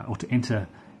 or to enter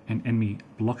an enemy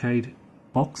blockade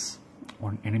box or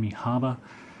an enemy harbour.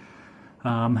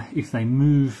 If they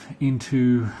move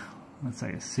into, let's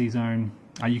say, a C zone,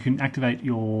 you can activate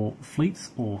your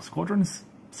fleets or squadrons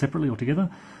separately or together.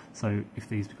 So if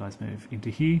these guys move into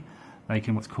here, they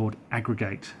can what's called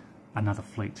aggregate another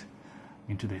fleet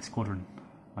into their squadron,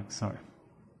 like so.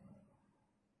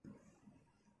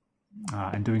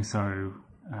 And doing so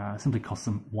simply costs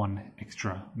them 1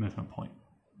 extra movement point.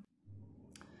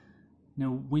 Now,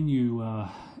 when you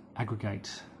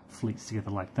aggregate fleets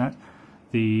together like that,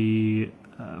 the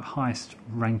highest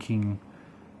ranking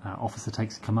officer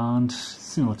takes command,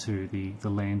 similar to the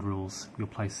land rules. You'll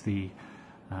place the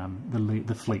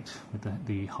fleet with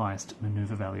the highest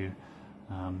manoeuvre value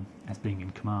as being in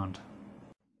command.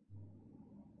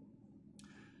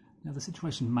 Now, the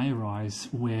situation may arise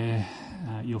where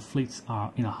your fleets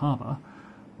are in a harbour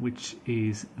which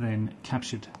is then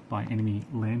captured by enemy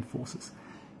land forces.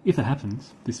 If that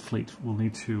happens, this fleet will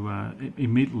need to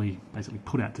immediately basically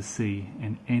put out to sea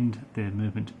and end their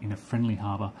movement in a friendly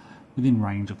harbour within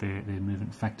range of their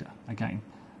movement factor. Again,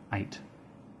 8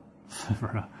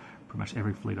 for pretty much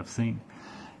every fleet I've seen.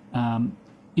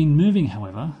 In moving,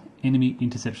 however, enemy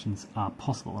interceptions are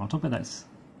possible, and I'll talk about that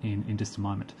in just a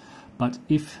moment. But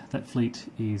if that fleet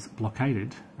is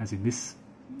blockaded, as in this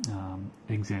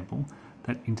example,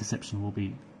 that interception will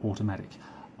be automatic.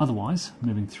 Otherwise,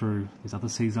 moving through these other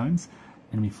sea zones,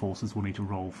 enemy forces will need to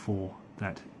roll for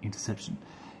that interception.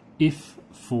 If,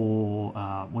 for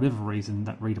whatever reason,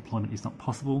 that redeployment is not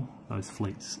possible, those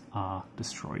fleets are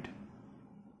destroyed.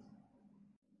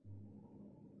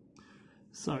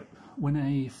 So, when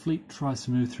a fleet tries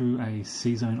to move through a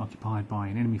sea zone occupied by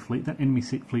an enemy fleet, that enemy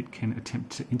fleet can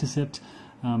attempt to intercept.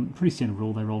 Pretty standard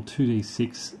rule, they roll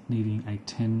 2d6, needing a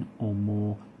 10 or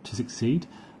more to succeed.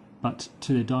 But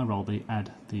to their die roll, they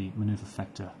add the manoeuvre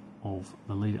factor of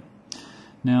the leader.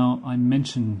 Now, I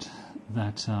mentioned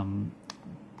that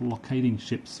blockading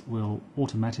ships will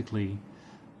automatically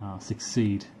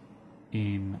succeed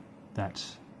in that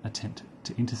attempt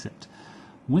to intercept.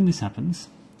 When this happens,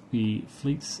 the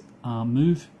fleets are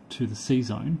moved to the sea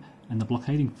zone, and the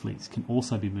blockading fleets can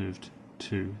also be moved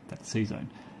to that sea zone.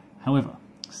 However,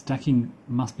 stacking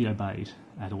must be obeyed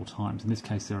at all times. In this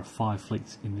case, there are 5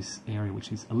 fleets in this area,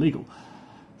 which is illegal.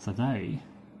 So they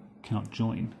cannot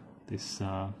join this,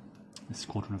 this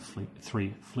squadron of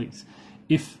 3 fleets.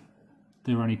 If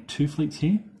there are only 2 fleets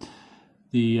here,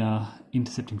 the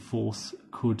intercepting force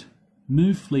could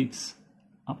move fleets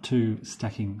up to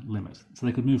stacking limit. So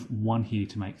they could move 1 here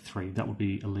to make 3. That would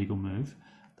be a legal move.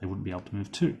 They wouldn't be able to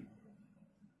move 2.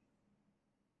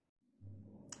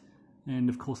 And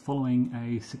of course, following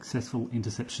a successful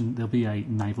interception, there'll be a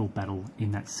naval battle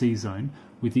in that sea zone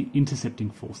with the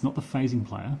intercepting force, not the phasing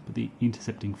player, but the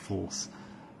intercepting force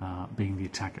being the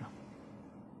attacker.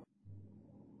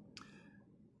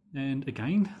 And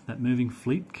again, that moving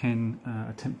fleet can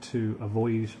attempt to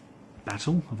avoid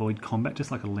battle, avoid combat,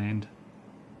 just like a land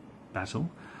battle.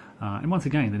 And once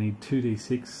again, they need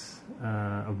 2d6,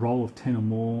 a roll of 10 or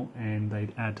more, and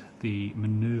they'd add the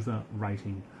manoeuvre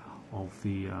rating of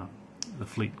the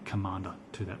fleet commander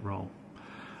to that roll.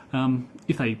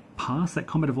 If they pass that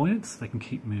combat avoidance, they can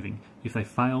keep moving. If they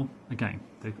fail, again,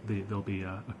 there'll be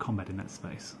a combat in that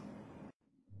space.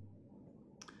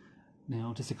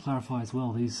 Now, just to clarify as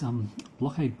well, these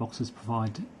blockade boxes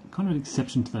provide kind of an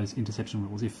exception to those interception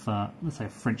rules. If, let's say, a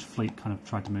French fleet kind of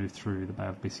tried to move through the Bay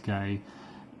of Biscay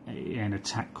and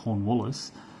attack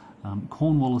Cornwallis,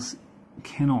 Cornwallis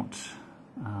cannot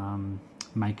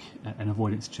make an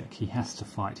avoidance check. He has to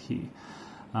fight here.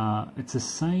 It's the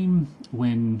same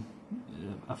when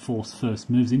a force first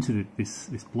moves into this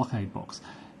blockade box.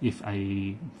 If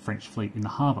a French fleet in the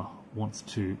harbour wants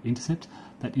to intercept,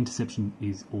 that interception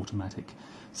is automatic.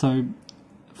 So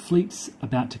fleets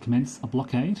about to commence a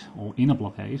blockade or in a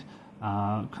blockade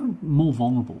are kind of more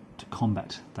vulnerable to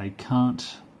combat. They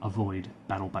can't avoid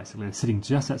battle, basically. They're sitting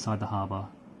just outside the harbour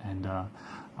and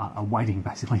are waiting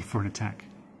basically for an attack.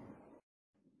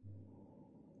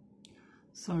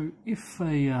 So if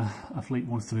a fleet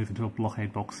wants to move into a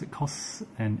blockade box, it costs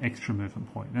an extra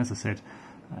movement point. And as I said,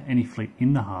 any fleet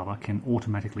in the harbour can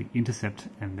automatically intercept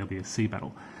and there'll be a sea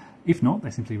battle. If not, they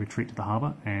simply retreat to the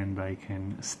harbour and they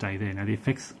can stay there. Now the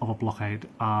effects of a blockade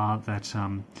are that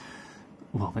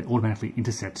well, they automatically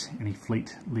intercept any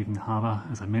fleet leaving the harbour,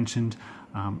 as I mentioned.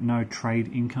 No trade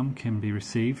income can be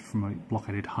received from a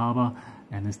blockaded harbour,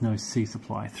 and there's no sea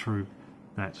supply through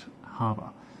that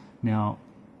harbour. Now,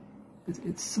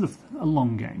 it's sort of a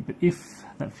long game, but if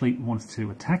that fleet wants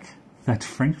to attack that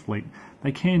French fleet,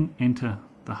 they can enter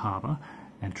the harbour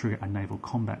and trigger a naval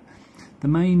combat. The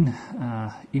main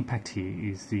impact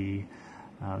here is the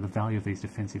value of these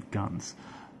defensive guns.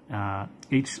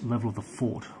 Each level of the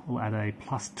fort will add a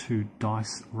 +2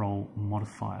 dice roll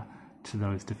modifier to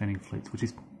those defending fleets, which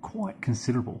is quite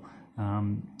considerable,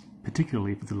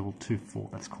 particularly if it's a level 2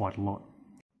 fort. That's quite a lot.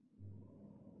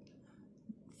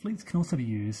 Fleets can also be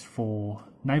used for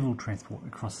naval transport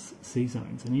across sea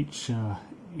zones, and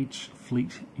each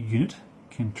fleet unit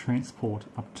can transport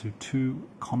up to 2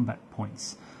 combat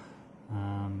points,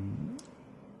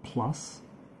 plus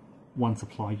 1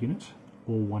 supply unit,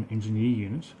 or 1 engineer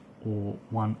unit, or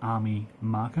 1 army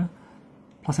marker,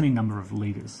 plus any number of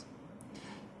leaders.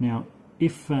 Now,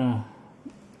 if a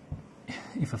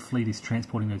fleet is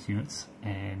transporting those units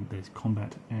and there's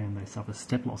combat and they suffer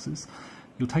step losses,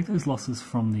 you'll take those losses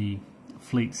from the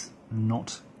fleets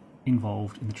not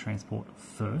involved in the transport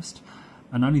first,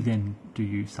 and only then do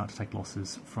you start to take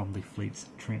losses from the fleets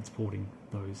transporting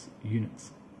those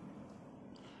units.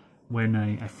 When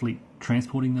a fleet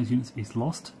transporting those units is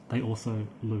lost, they also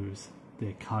lose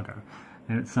their cargo,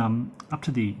 and it's up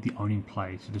to the owning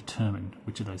play to determine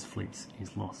which of those fleets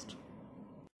is lost.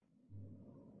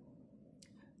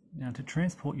 Now, to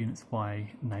transport units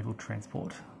by naval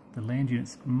transport, the land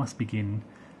units must begin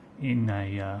in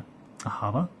a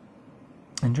harbour,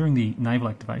 and during the naval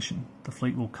activation, the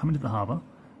fleet will come into the harbour,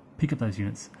 pick up those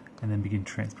units, and then begin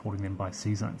transporting them by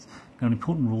sea zones. Now, an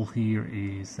important rule here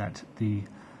is that the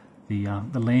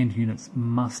land units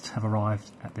must have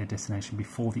arrived at their destination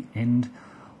before the end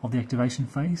of the activation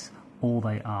phase, or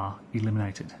they are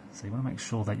eliminated. So you want to make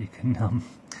sure that you can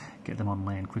get them on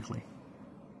land quickly.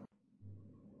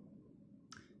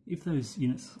 If those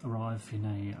units arrive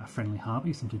in a friendly harbour,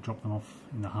 you simply drop them off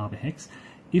in the harbour hex.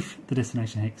 If the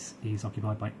destination hex is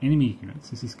occupied by enemy units,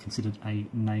 this is considered a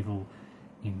naval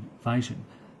invasion,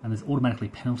 and there's automatically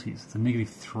penalties. It's a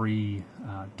 -3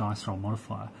 dice roll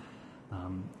modifier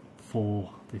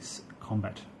for this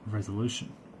combat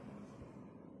resolution.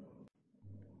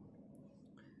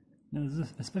 Now,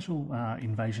 there's a special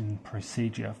invasion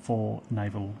procedure for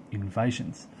naval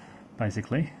invasions.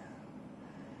 Basically,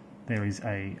 there is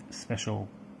a special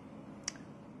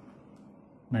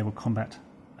naval combat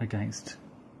against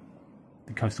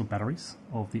the coastal batteries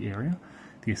of the area.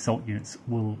 The assault units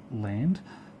will land.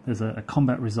 There's a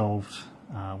combat resolved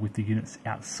with the units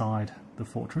outside the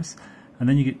fortress, and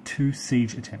then you get 2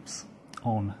 siege attempts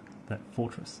on that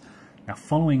fortress. Now,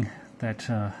 following that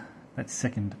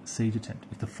second siege attempt,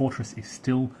 if the fortress is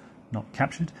still not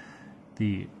captured,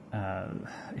 the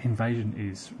invasion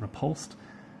is repulsed,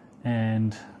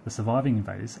 and the surviving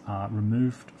invaders are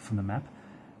removed from the map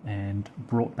and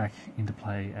brought back into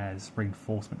play as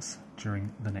reinforcements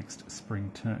during the next spring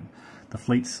turn. The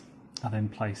fleets are then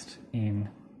placed in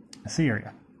a sea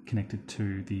area connected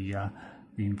to the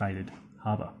invaded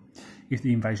harbour. If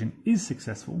the invasion is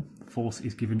successful, the force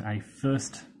is given a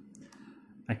first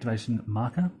activation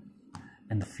marker,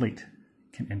 and the fleet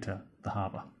can enter the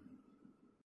harbour.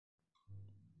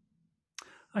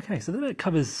 Okay, so that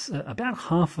covers about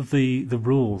half of the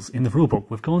rules in the rulebook.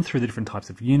 We've gone through the different types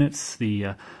of units,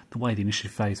 the way the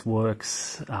initiative phase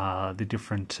works, the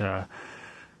different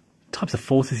types of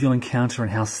forces you'll encounter and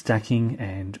how stacking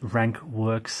and rank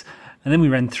works. And then we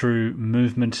ran through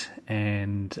movement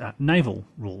and naval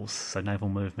rules, so naval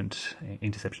movement,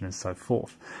 interception and so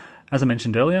forth. As I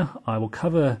mentioned earlier, I will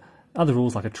cover other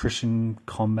rules like attrition,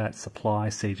 combat, supply,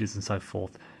 sieges and so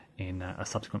forth in a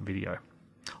subsequent video.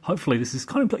 Hopefully this has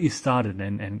kind of got you started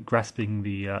and grasping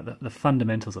the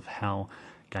fundamentals of how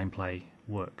gameplay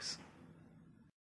works.